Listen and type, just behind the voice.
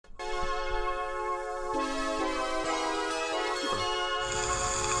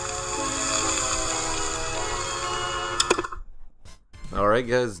Alright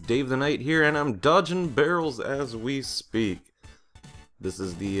guys, Dave the Knight here, and I'm dodging barrels as we speak. This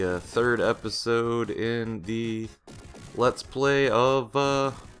is the third episode in the Let's Play of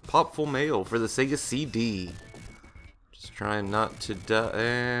Popful Mail for the Sega CD. Just trying not to die,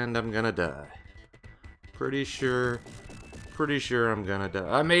 and I'm gonna die. Pretty sure I'm gonna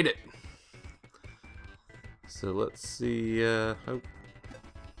die. I made it! So let's see, oh,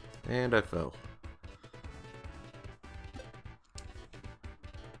 and I fell.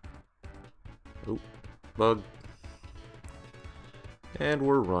 Oh, bug. And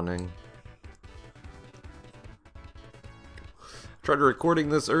we're running. Tried recording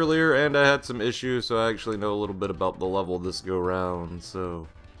this earlier and I had some issues, so I actually know a little bit about the level this go round, so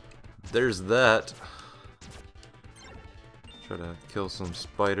there's that. Try to kill some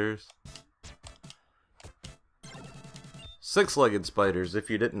spiders. Six-legged spiders,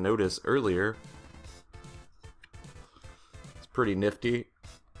 if you didn't notice earlier. It's pretty nifty.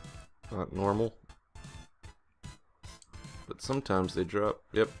 Not normal. But sometimes they drop.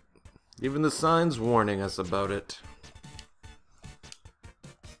 Yep. Even the sign's warning us about it.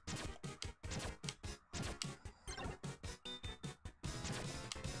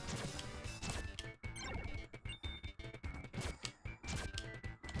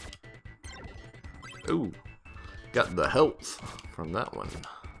 Ooh. Got the health from that one.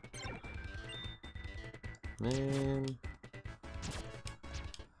 And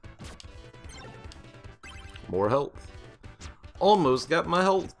more health. Almost got my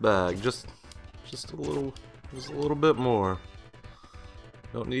health back. Just a little bit more.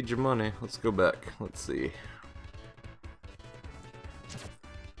 Don't need your money. Let's go back. Let's see.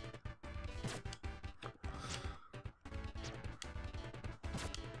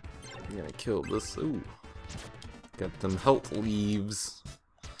 I'm gonna kill this. Ooh. Got them health leaves.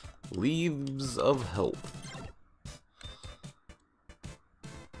 Leaves of health.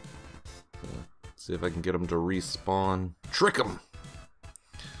 See if I can get them to respawn. Trick them!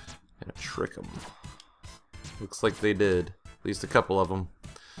 And trick them. Looks like they did. At least a couple of them.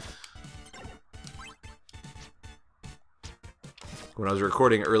 When I was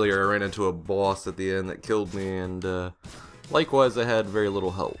recording earlier, I ran into a boss at the end that killed me, and likewise I had very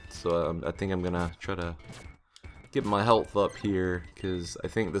little health. So I think I'm gonna try to get my health up here, because I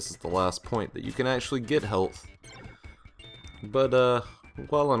think this is the last point that you can actually get health. But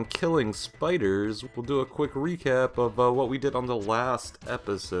while I'm killing spiders, we'll do a quick recap of what we did on the last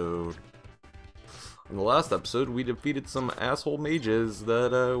episode. In the last episode, we defeated some asshole mages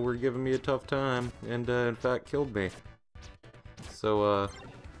that were giving me a tough time, and in fact killed me. So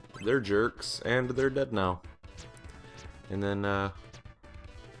they're jerks, and they're dead now. And then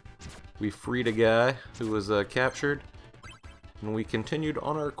we freed a guy who was captured, and we continued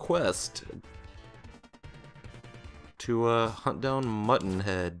on our quest to hunt down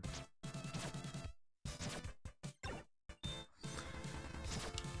Muttonhead.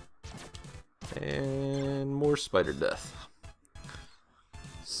 And more spider death.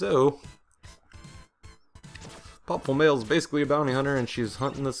 So, Popful Mail is basically a bounty hunter, and she's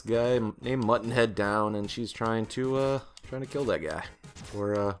hunting this guy named Muttonhead down, and she's trying to kill that guy.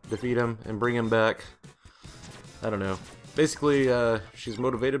 Or defeat him and bring him back. I don't know. Basically, she's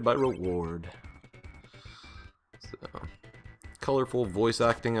motivated by reward. So, colorful voice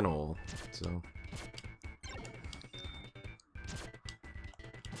acting and all. So,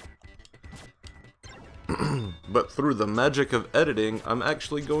 but through the magic of editing, I'm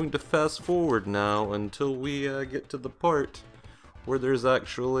actually going to fast forward now until we get to the part where there's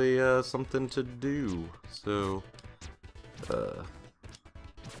actually something to do. So,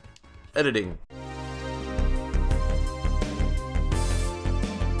 editing.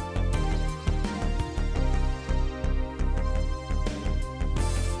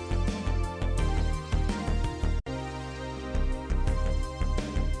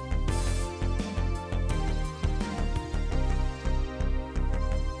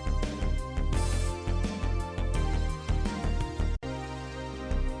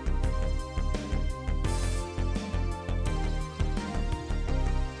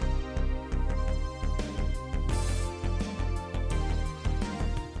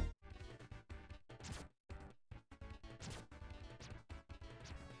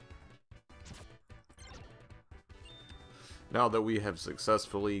 Now that we have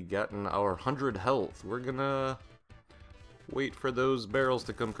successfully gotten our 100 health, we're gonna wait for those barrels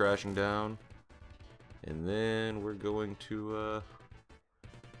to come crashing down. And then we're going to,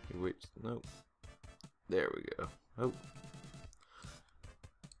 wait, nope. There we go. Oh.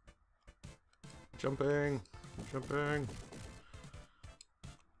 Jumping. Jumping.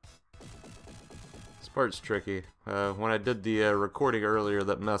 This part's tricky. When I did the recording earlier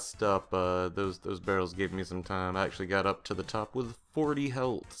that messed up, those barrels gave me some time. I actually got up to the top with 40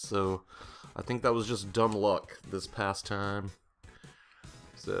 health, so I think that was just dumb luck this past time.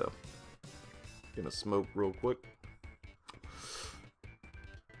 So, gonna smoke real quick.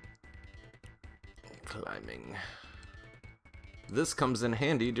 Climbing. This comes in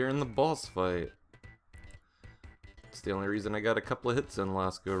handy during the boss fight. It's the only reason I got a couple of hits in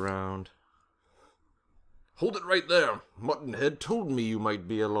last go round. Hold it right there! Muttonhead told me you might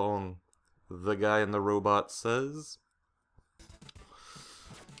be along, the guy in the robot says.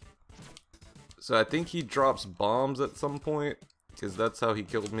 So I think he drops bombs at some point, because that's how he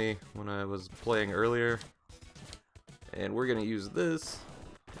killed me when I was playing earlier. And we're gonna use this.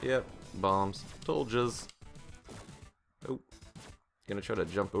 Yep, bombs. Told yas. Oh, gonna try to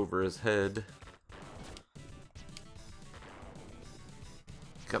jump over his head.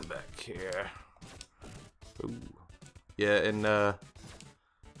 Come back here. Ooh. Yeah, and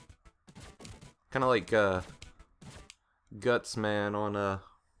kind of like Guts Man on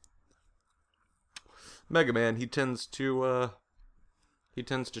Mega Man, he tends to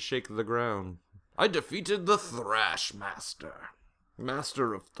shake the ground. I defeated the ThrashMASTER,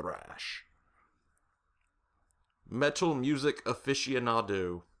 master of thrash, metal music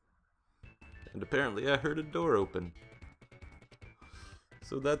aficionado, and apparently I heard a door open.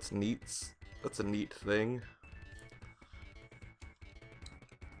 So that's neat. That's a neat thing.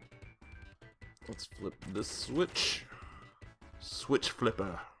 Let's flip this switch. Switch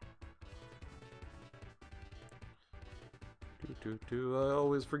flipper. I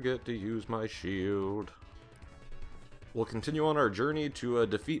always forget to use my shield. We'll continue on our journey to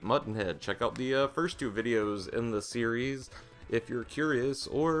defeat Muttonhead. Check out the first two videos in the series if you're curious,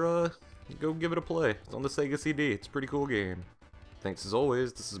 or go give it a play. It's on the Sega CD. It's a pretty cool game. Thanks as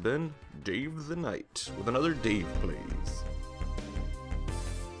always. This has been Dave the Knight with another Dave Plays.